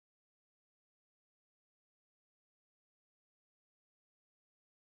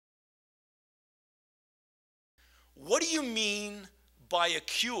what do you mean by a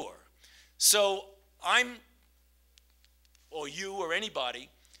cure? So or you or anybody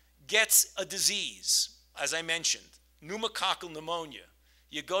gets a disease, as I mentioned, pneumococcal pneumonia.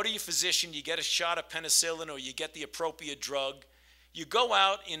 You go to your physician, you get a shot of penicillin or you get the appropriate drug. You go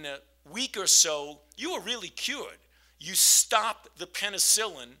out in a week or so, you are really cured. You stop the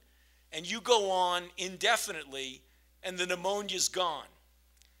penicillin and you go on indefinitely and the pneumonia's gone.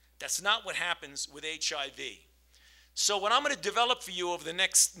 That's not what happens with HIV. So what I'm going to develop for you over the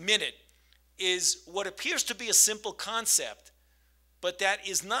next minute is what appears to be a simple concept, but that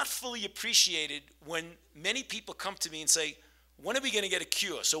is not fully appreciated when many people come to me and say, when are we going to get a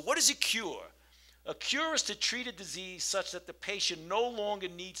cure? So what is a cure? A cure is to treat a disease such that the patient no longer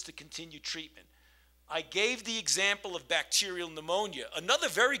needs to continue treatment. I gave the example of bacterial pneumonia. Another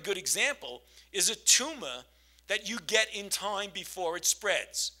very good example is a tumor that you get in time before it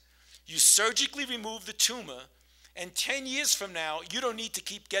spreads. You surgically remove the tumor, and 10 years from now, you don't need to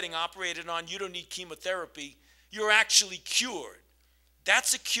keep getting operated on. You don't need chemotherapy. You're actually cured.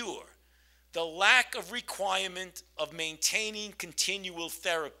 That's a cure. The lack of requirement of maintaining continual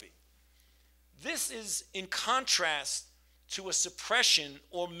therapy. This is in contrast to a suppression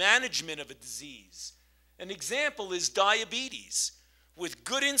or management of a disease. An example is diabetes. With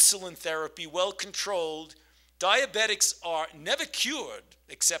good insulin therapy, well controlled, diabetics are never cured,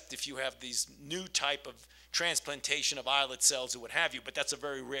 except if you have these new type of transplantation of islet cells or what have you, but that's a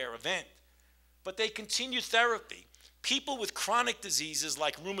very rare event. But they continue therapy. People with chronic diseases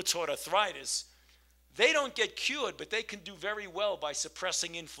like rheumatoid arthritis, they don't get cured, but they can do very well by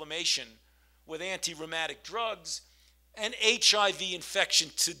suppressing inflammation with anti-rheumatic drugs. And HIV infection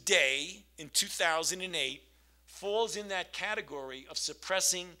today, in 2008, falls in that category of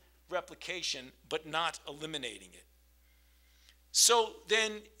suppressing replication but not eliminating it. So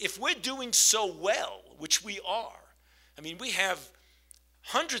then, if we're doing so well, which we are, I mean, we have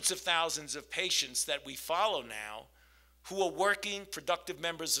hundreds of thousands of patients that we follow now who are working, productive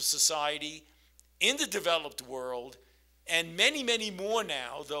members of society in the developed world, and many, many more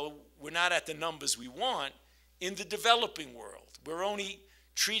now, though we're not at the numbers we want, in the developing world. We're only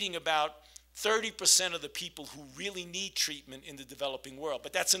treating about 30% of the people who really need treatment in the developing world.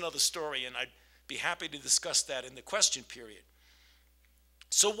 But that's another story, and I'd be happy to discuss that in the question period.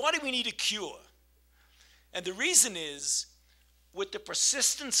 So why do we need a cure? And the reason is, with the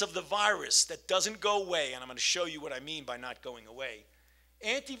persistence of the virus that doesn't go away, and I'm going to show you what I mean by not going away,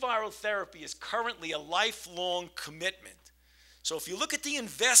 antiviral therapy is currently a lifelong commitment. So if you look at the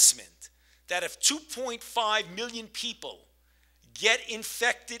investment, that if 2.5 million people get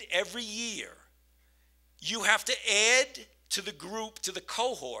infected every year, you have to add to the group, to the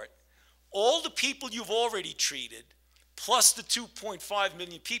cohort, all the people you've already treated, plus the 2.5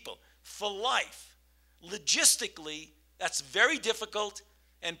 million people for life. Logistically, that's very difficult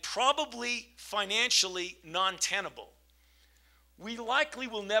and probably financially non-tenable. We likely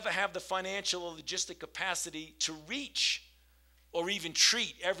will never have the financial or logistic capacity to reach or even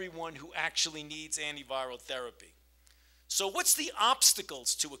treat everyone who actually needs antiviral therapy. So what's the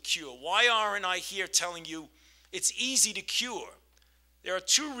obstacles to a cure? Why aren't I here telling you it's easy to cure? There are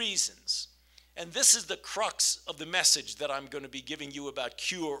two reasons, and this is the crux of the message that I'm going to be giving you about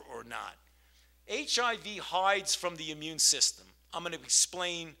cure or not. HIV hides from the immune system. I'm going to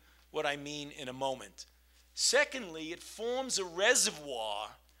explain what I mean in a moment. Secondly, it forms a reservoir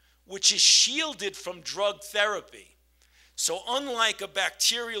which is shielded from drug therapy. So unlike a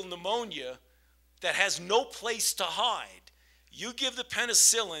bacterial pneumonia that has no place to hide, you give the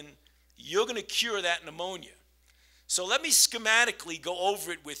penicillin, you're going to cure that pneumonia. So let me schematically go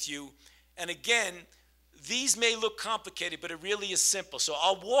over it with you. And again, these may look complicated, but it really is simple. So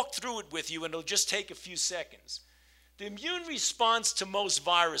I'll walk through it with you, and it'll just take a few seconds. The immune response to most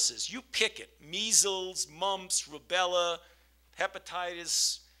viruses, you pick it, measles, mumps, rubella,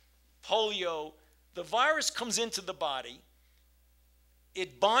 hepatitis, polio. The virus comes into the body.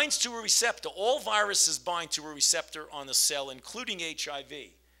 It binds to a receptor. All viruses bind to a receptor on the cell, including HIV.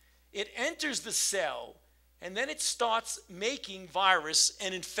 It enters the cell, and then it starts making virus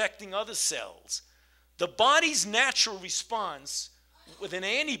and infecting other cells. The body's natural response with an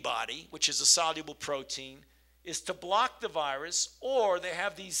antibody, which is a soluble protein, is to block the virus, or they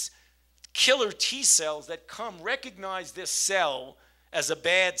have these killer T cells that come, recognize this cell as a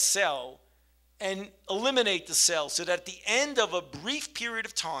bad cell, and eliminate the cell, so that at the end of a brief period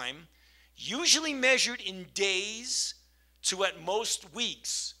of time, usually measured in days to at most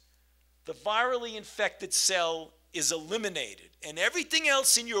weeks, the virally infected cell is eliminated, and everything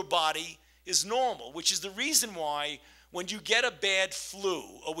else in your body is normal, which is the reason why when you get a bad flu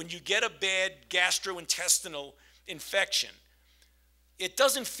or when you get a bad gastrointestinal infection. It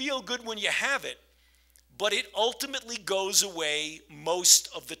doesn't feel good when you have it, but it ultimately goes away most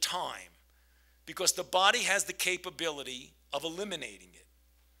of the time because the body has the capability of eliminating it.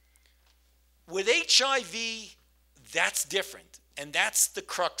 With HIV, that's different, and that's the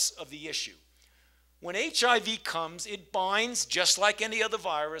crux of the issue. When HIV comes, it binds, just like any other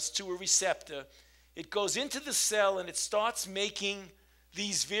virus, to a receptor. It goes into the cell and it starts making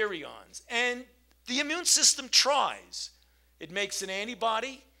these virions. And the immune system tries. It makes an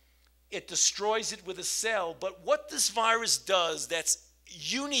antibody, it destroys it with a cell. But what this virus does that's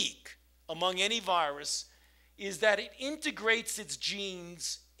unique among any virus is that it integrates its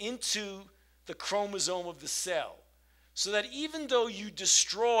genes into the chromosome of the cell. So that even though you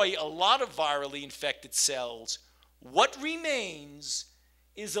destroy a lot of virally infected cells, what remains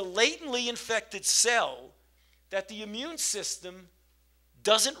is a latently infected cell that the immune system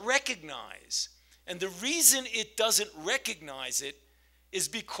doesn't recognize. And the reason it doesn't recognize it is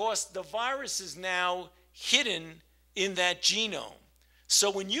because the virus is now hidden in that genome.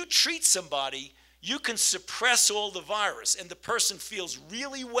 So when you treat somebody, you can suppress all the virus and the person feels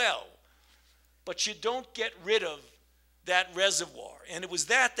really well, but you don't get rid of that reservoir. And it was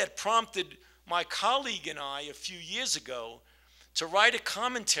that prompted my colleague and I a few years ago to write a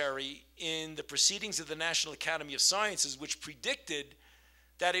commentary in the Proceedings of the National Academy of Sciences, which predicted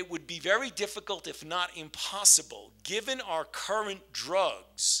that it would be very difficult, if not impossible, given our current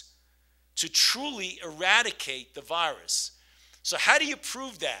drugs, to truly eradicate the virus. So how do you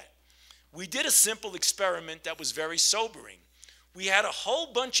prove that? We did a simple experiment that was very sobering. We had a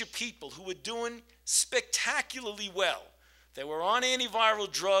whole bunch of people who were doing spectacularly well. They were on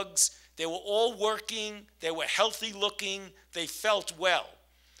antiviral drugs, they were all working, they were healthy looking, they felt well.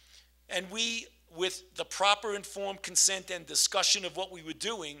 And we, with the proper informed consent and discussion of what we were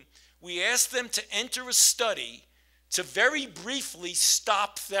doing, we asked them to enter a study to very briefly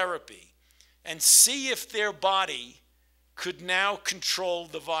stop therapy and see if their body could now control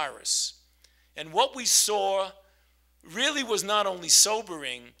the virus. And what we saw really was not only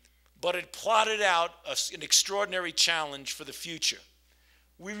sobering, but it plotted out an extraordinary challenge for the future.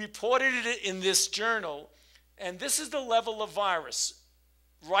 We reported it in this journal, and this is the level of virus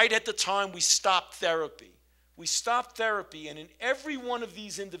right at the time we stopped therapy. We stopped therapy, and in every one of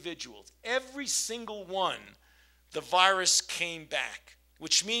these individuals, every single one, the virus came back,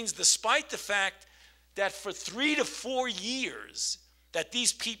 which means despite the fact that for 3 to 4 years that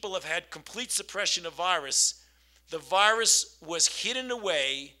these people have had complete suppression of virus, the virus was hidden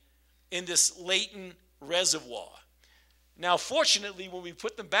away in this latent reservoir. Now, fortunately, when we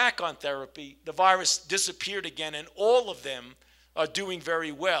put them back on therapy, the virus disappeared again, and all of them are doing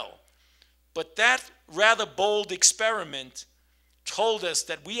very well. But that rather bold experiment told us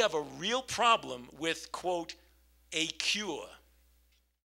that we have a real problem with, quote, a cure.